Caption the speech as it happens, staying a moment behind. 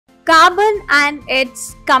carbon and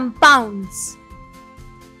its compounds.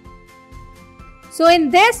 So in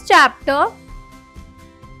this chapter,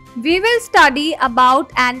 we will study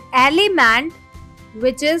about an element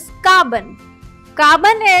which is carbon.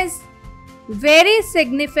 Carbon is very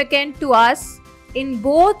significant to us in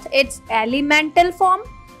both its elemental form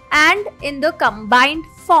and in the combined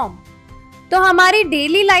form. तो हमारी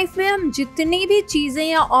daily life में हम जितनी भी चीज़ें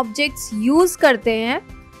या objects use करते हैं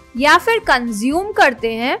या फिर कंज्यूम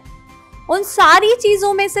करते हैं, उन सारी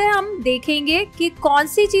चीज़ों में से हम देखेंगे कि कौन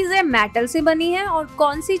सी चीज़ें मेटल से बनी हैं और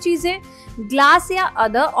कौन सी चीज़ें ग्लास या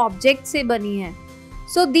अदर ऑब्जेक्ट से बनी हैं.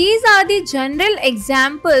 So these are the general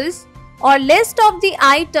examples और list of the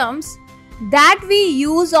items that we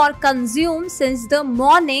use or consume since the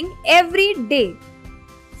morning every day.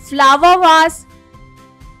 Flower vase,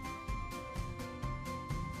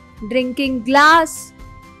 drinking glass,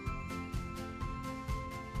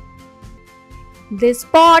 this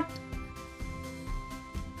pot,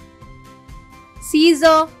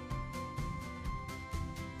 scissor,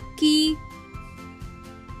 key,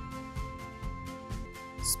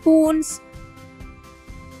 spoons,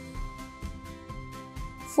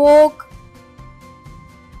 fork,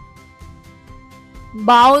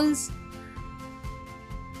 bowls,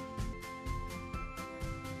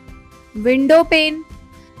 window pane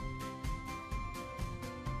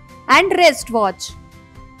and wristwatch.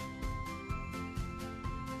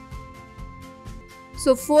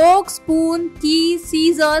 So fork, spoon, key,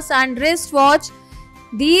 scissors and wristwatch,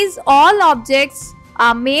 these all objects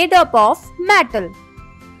are made up of metal.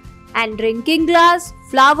 And drinking glass,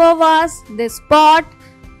 flower vase, this pot,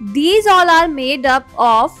 these all are made up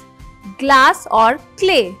of glass or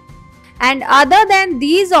clay. And other than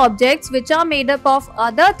these objects which are made up of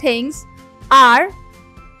other things are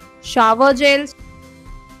shower gels,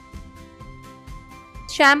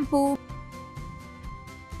 shampoo,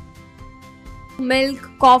 milk,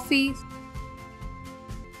 coffee,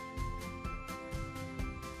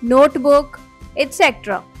 notebook,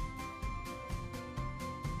 etc.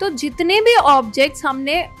 तो जितने भी objects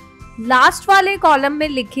हमने last वाले column में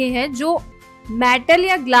लिखे हैं जो metal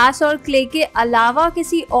या ग्लास और क्ले के अलावा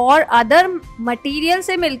किसी और अदर मटेरियल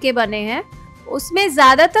से मिलके बने हैं, उसमें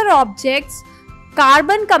ज्यादातर ऑब्जेक्ट्स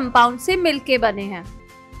कार्बन कंपाउंड से मिलके बने हैं.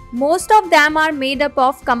 Most of them are made up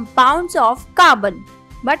of compounds of carbon.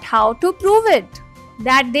 But how to prove it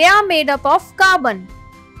that they are made up of carbon?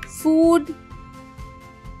 Food,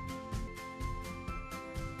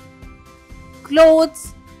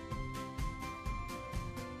 clothes,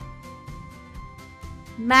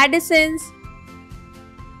 medicines,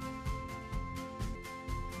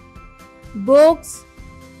 books,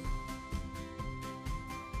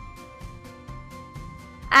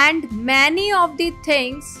 and many of the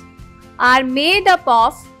things are made up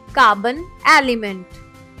of carbon element.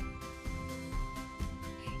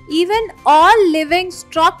 Even all living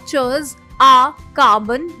structures are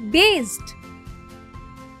carbon based.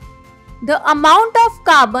 The amount of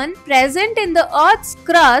carbon present in the Earth's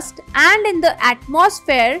crust and in the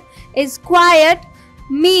atmosphere is quite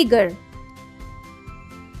meager.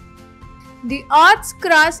 The Earth's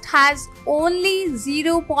crust has only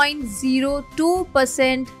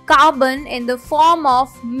 0.02% carbon in the form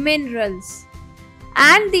of minerals,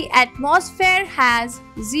 and the atmosphere has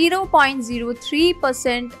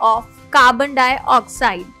 0.03% of carbon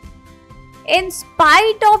dioxide. In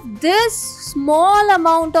spite of this small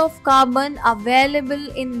amount of carbon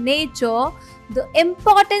available in nature, the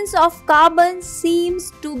importance of carbon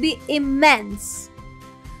seems to be immense.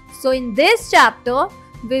 So in this chapter,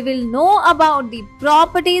 we will know about the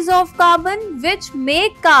properties of carbon which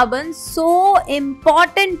make carbon so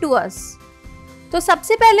important to us. तो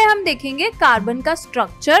सबसे पहले हम देखेंगे carbon का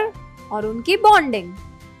structure और उनकी bonding.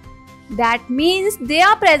 That means they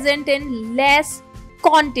are present in less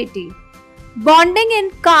quantity. Bonding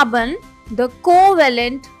in carbon, the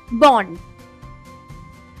covalent bond.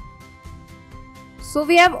 So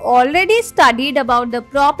we have already studied about the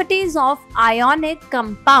properties of ionic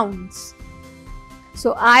compounds.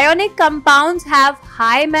 So ionic compounds have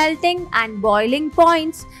high melting and boiling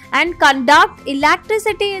points and conduct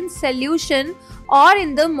electricity in solution or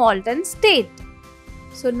in the molten state.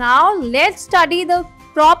 So now let's study the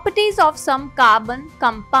properties of some carbon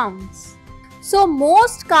compounds. So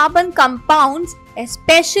most carbon compounds,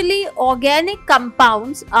 especially organic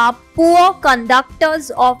compounds, are poor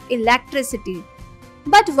conductors of electricity.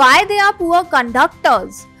 But why they are poor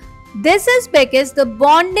conductors? This is because the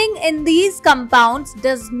bonding in these compounds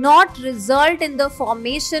does not result in the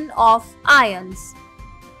formation of ions.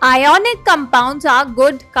 Ionic compounds are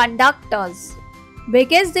good conductors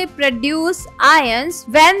because they produce ions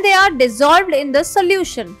when they are dissolved in the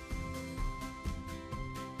solution.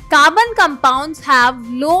 Carbon compounds have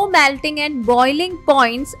low melting and boiling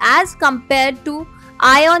points as compared to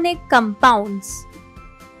ionic compounds.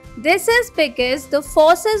 This is because the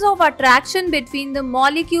forces of attraction between the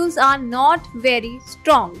molecules are not very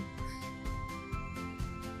strong.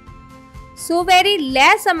 So very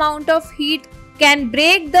less amount of heat can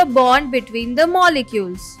break the bond between the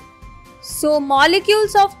molecules. So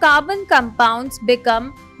molecules of carbon compounds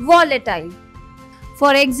become volatile.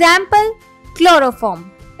 For example, chloroform.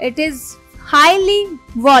 It is highly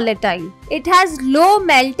volatile. It has low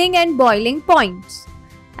melting and boiling points.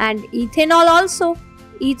 And ethanol also.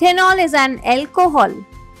 Ethanol is an alcohol.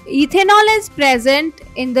 Ethanol is present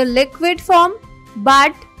in the liquid form,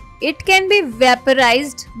 but it can be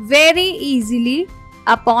vaporized very easily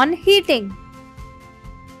upon heating.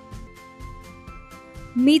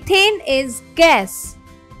 Methane is gas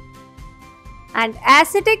and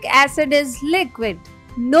acetic acid is liquid.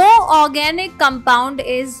 No organic compound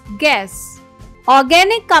is gas.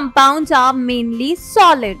 Organic compounds are mainly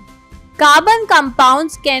solid. Carbon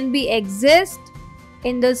compounds can be exist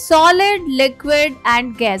in the solid, liquid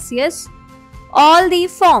and gaseous, all the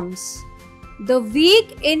forms. The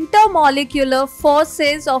weak intermolecular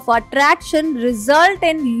forces of attraction result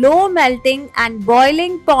in low melting and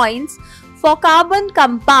boiling points for carbon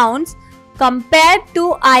compounds compared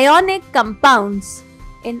to ionic compounds.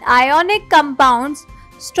 In ionic compounds,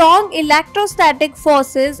 strong electrostatic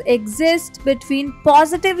forces exist between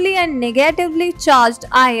positively and negatively charged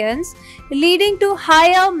ions, leading to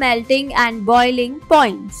higher melting and boiling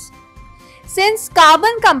points. Since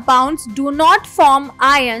carbon compounds do not form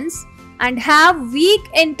ions and have weak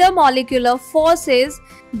intermolecular forces,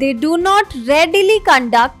 they do not readily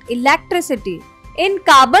conduct electricity. In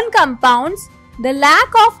carbon compounds, the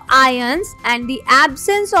lack of ions and the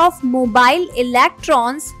absence of mobile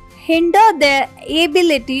electrons hinder their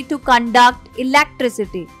ability to conduct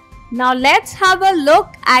electricity. Now let's have a look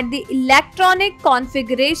at the electronic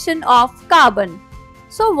configuration of carbon.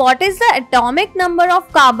 So what is the atomic number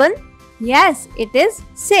of carbon? Yes, it is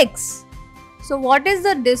 6. So what is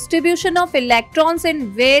the distribution of electrons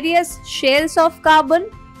in various shells of carbon?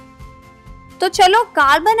 तो चलो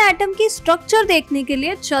carbon atom की structure देखने के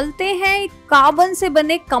लिए चलते हैं एक carbon से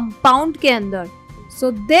बने कंपाउंड के अंदर.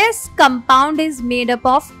 So this compound is made up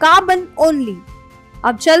of carbon only.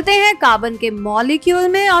 अब चलते हैं कार्बन के मॉलिक्यूल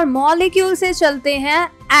में और मॉलिक्यूल से चलते हैं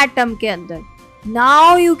एटम के अंदर.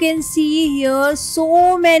 Now you can see here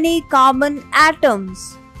so many carbon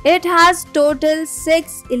atoms. It has total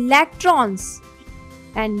 6 electrons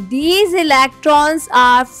and these electrons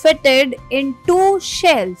are fitted in 2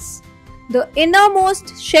 shells. The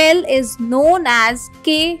innermost shell is known as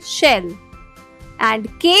K shell and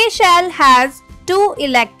K shell has 2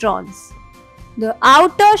 electrons. The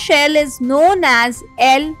outer shell is known as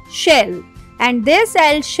L shell and this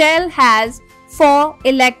L shell has 4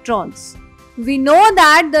 electrons. We know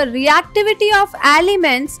that the reactivity of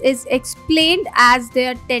elements is explained as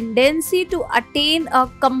their tendency to attain a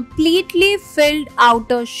completely filled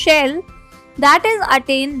outer shell, that is,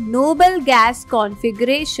 attain noble gas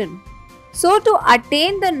configuration. So, to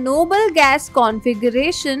attain the noble gas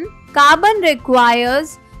configuration, carbon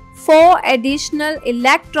requires 4 additional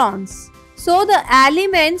electrons. So, the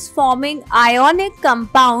elements forming ionic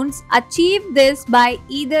compounds achieve this by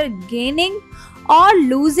either gaining or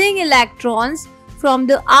losing electrons from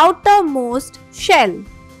the outermost shell.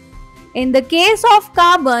 In the case of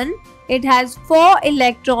carbon, it has 4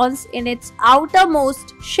 electrons in its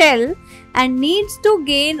outermost shell and needs to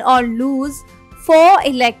gain or lose 4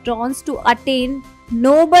 electrons to attain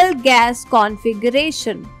noble gas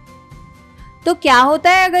configuration. तो क्या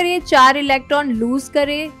होता है अगर ये 4 electron lose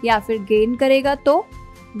करे या फिर gain करेगा? तो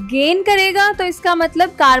गेन करेगा तो इसका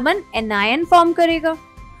मतलब कार्बन एनायन फॉर्म करेगा.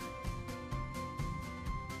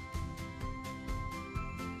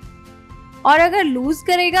 और अगर लूज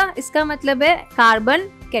करेगा इसका मतलब है कार्बन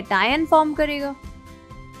कैटायन फॉर्म करेगा.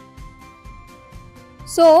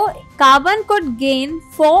 So, carbon could gain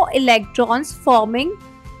 4 electrons forming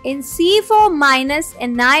in C4-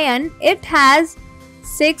 anion. It has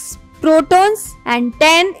 6 protons and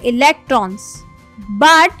 10 electrons.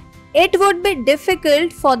 But it would be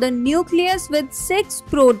difficult for the nucleus with 6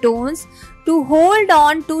 protons to hold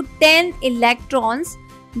on to 10 electrons,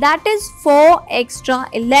 that is 4 extra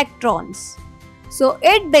electrons. So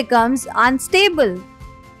it becomes unstable.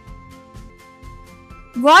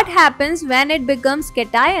 What happens when it becomes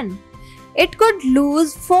cation? It could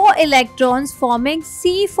lose 4 electrons forming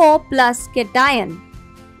C4+ cation.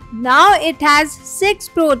 Now it has 6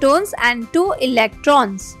 protons and 2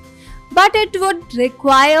 electrons. but it would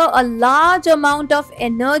require a large amount of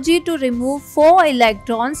energy to remove 4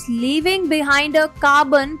 electrons, leaving behind a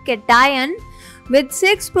carbon cation with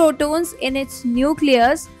 6 protons in its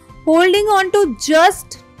nucleus, holding on to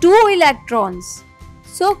just 2 electrons.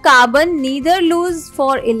 So carbon neither loses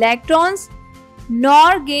 4 electrons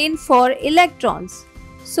nor gain 4 electrons.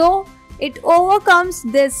 So it overcomes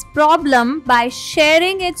this problem by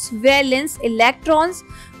sharing its valence electrons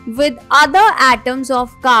with other atoms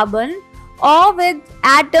of carbon or with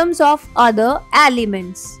atoms of other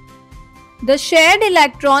elements. The shared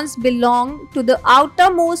electrons belong to the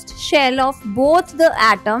outermost shell of both the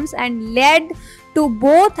atoms and led to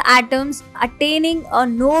both atoms attaining a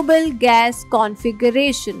noble gas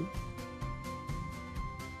configuration.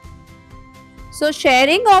 So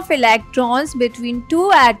sharing of electrons between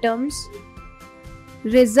two atoms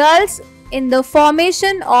results in the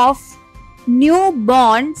formation of new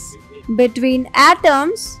bonds between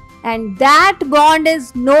atoms, and that bond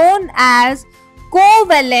is known as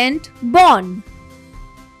covalent bond.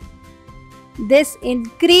 This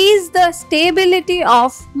increases the stability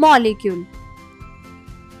of molecule.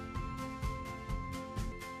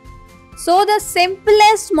 So the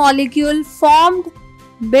simplest molecule formed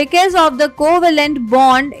because of the covalent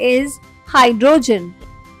bond is hydrogen.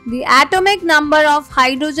 The atomic number of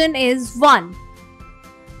hydrogen is 1.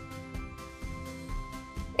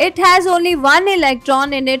 It has only 1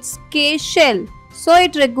 electron in its K shell, so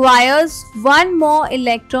it requires 1 more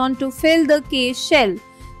electron to fill the K shell.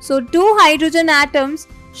 So 2 hydrogen atoms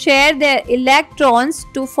share their electrons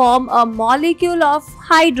to form a molecule of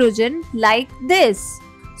hydrogen like this.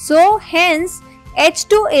 So hence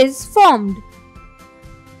H2 is formed.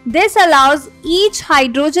 This allows each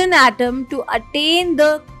hydrogen atom to attain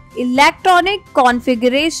the electronic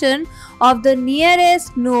configuration of the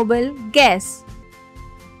nearest noble gas,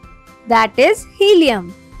 that is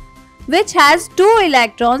helium, which has 2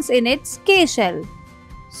 electrons in its K shell.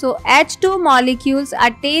 So H2 molecules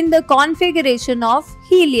attain the configuration of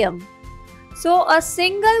helium. So a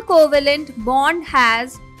single covalent bond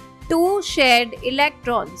has 2 shared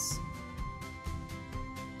electrons,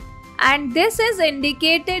 and this is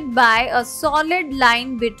indicated by a solid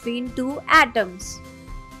line between 2 atoms.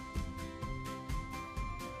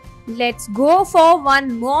 Let's go for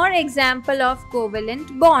one more example of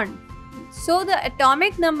covalent bond. So the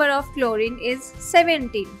atomic number of chlorine is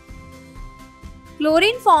 17.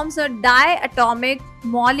 Chlorine forms a diatomic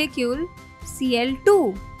molecule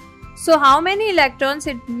Cl2. So how many electrons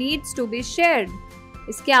it needs to be shared?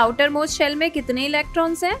 इसके outermost shell में कितने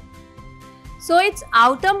electrons हैं? So its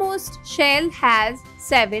outermost shell has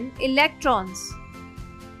 7 electrons.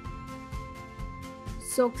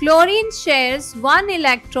 So chlorine shares 1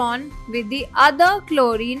 electron with the other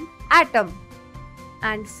chlorine atom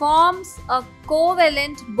and forms a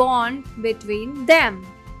covalent bond between them.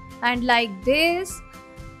 And like this,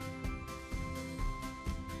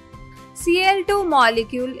 Cl2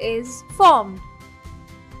 molecule is formed.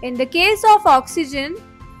 In the case of oxygen,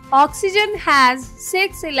 oxygen has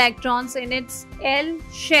 6 electrons in its L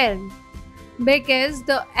shell because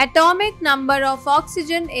the atomic number of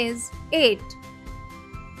oxygen is 8.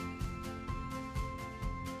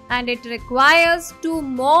 And it requires 2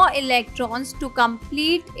 more electrons to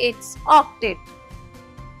complete its octet.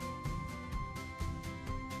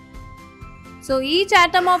 So each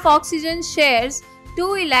atom of oxygen shares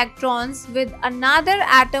 2 electrons with another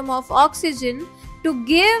atom of oxygen to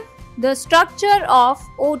give the structure of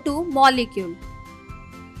O2 molecule.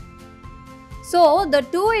 So the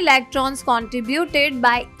 2 electrons contributed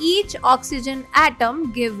by each oxygen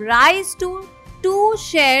atom give rise to 2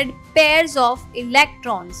 shared pairs of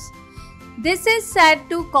electrons. This is said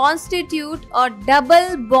to constitute a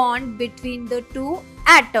double bond between the 2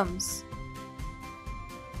 atoms.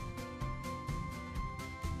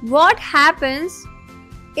 What happens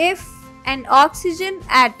if an oxygen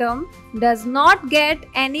atom does not get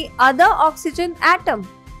any other oxygen atom?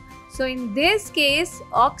 So in this case,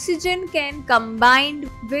 oxygen can combine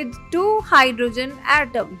with 2 hydrogen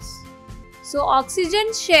atoms. So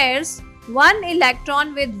oxygen shares 1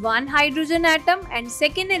 electron with 1 hydrogen atom and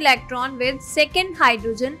second electron with second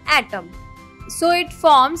hydrogen atom. So it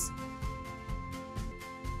forms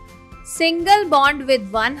single bond with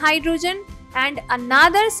 1 hydrogen and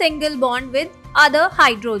another single bond with other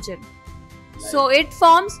hydrogen. So it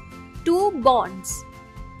forms 2 bonds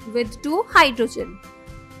with 2 hydrogen.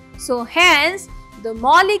 So hence the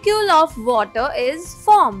molecule of water is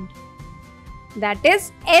formed, that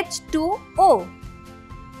is H2O.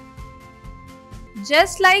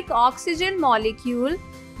 Just like oxygen molecule,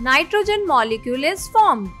 nitrogen molecule is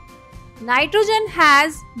formed. Nitrogen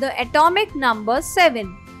has the atomic number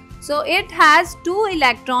 7, So it has 2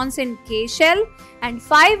 electrons in K shell and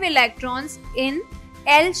 5 electrons in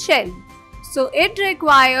L shell. So it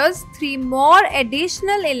requires 3 more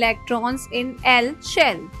additional electrons in L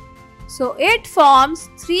shell. So it forms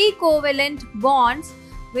 3 covalent bonds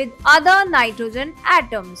with other nitrogen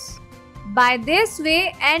atoms. By this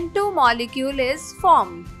way, N2 molecule is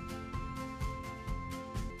formed.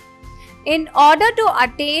 In order to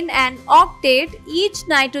attain an octet, each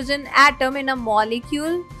nitrogen atom in a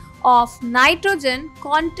molecule of nitrogen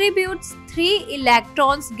contributes 3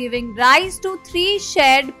 electrons, giving rise to 3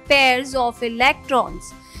 shared pairs of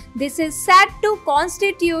electrons. This is said to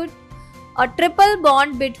constitute a triple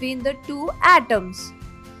bond between the 2 atoms.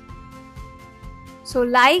 So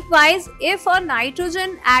likewise, if a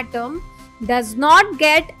nitrogen atom does not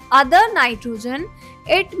get other nitrogen,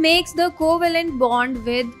 it makes the covalent bond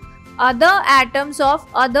with other atoms of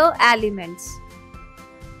other elements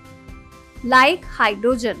like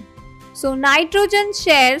hydrogen. So nitrogen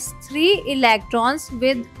shares 3 electrons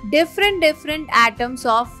with different atoms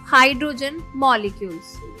of hydrogen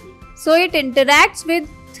molecules. So it interacts with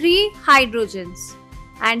 3 hydrogens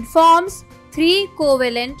and forms 3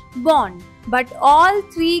 covalent bonds. But all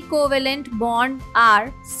 3 covalent bonds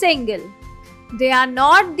are single. They are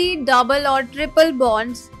not the double or triple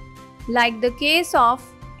bonds like the case of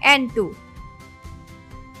N2.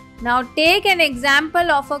 Now take an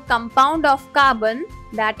example of a compound of carbon,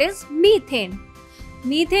 that is methane.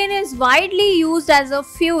 Methane is widely used as a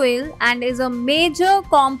fuel and is a major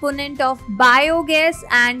component of biogas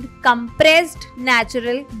and compressed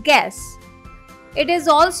natural gas. It is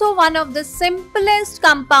also one of the simplest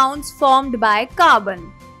compounds formed by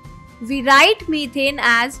carbon. We write methane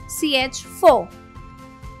as CH4.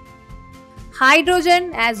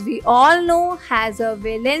 Hydrogen, as we all know, has a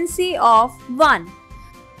valency of 1.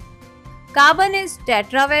 Carbon is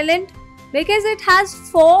tetravalent because it has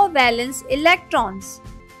 4 valence electrons.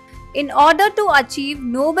 In order to achieve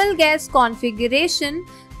noble gas configuration,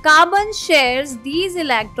 carbon shares these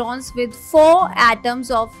electrons with 4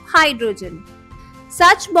 atoms of hydrogen.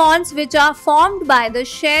 Such bonds, which are formed by the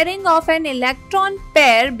sharing of an electron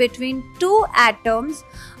pair between 2 atoms,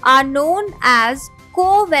 are known as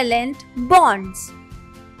covalent bonds.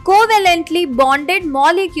 Covalently bonded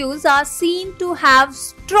molecules are seen to have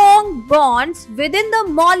strong bonds within the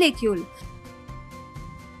molecule,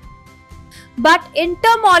 but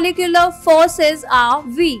intermolecular forces are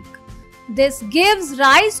weak. This gives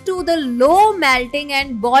rise to the low melting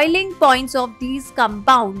and boiling points of these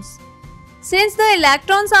compounds. Since the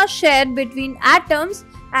electrons are shared between atoms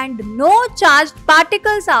and no charged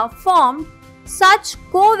particles are formed, such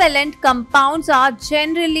covalent compounds are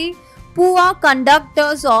generally poor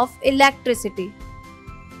conductors of electricity.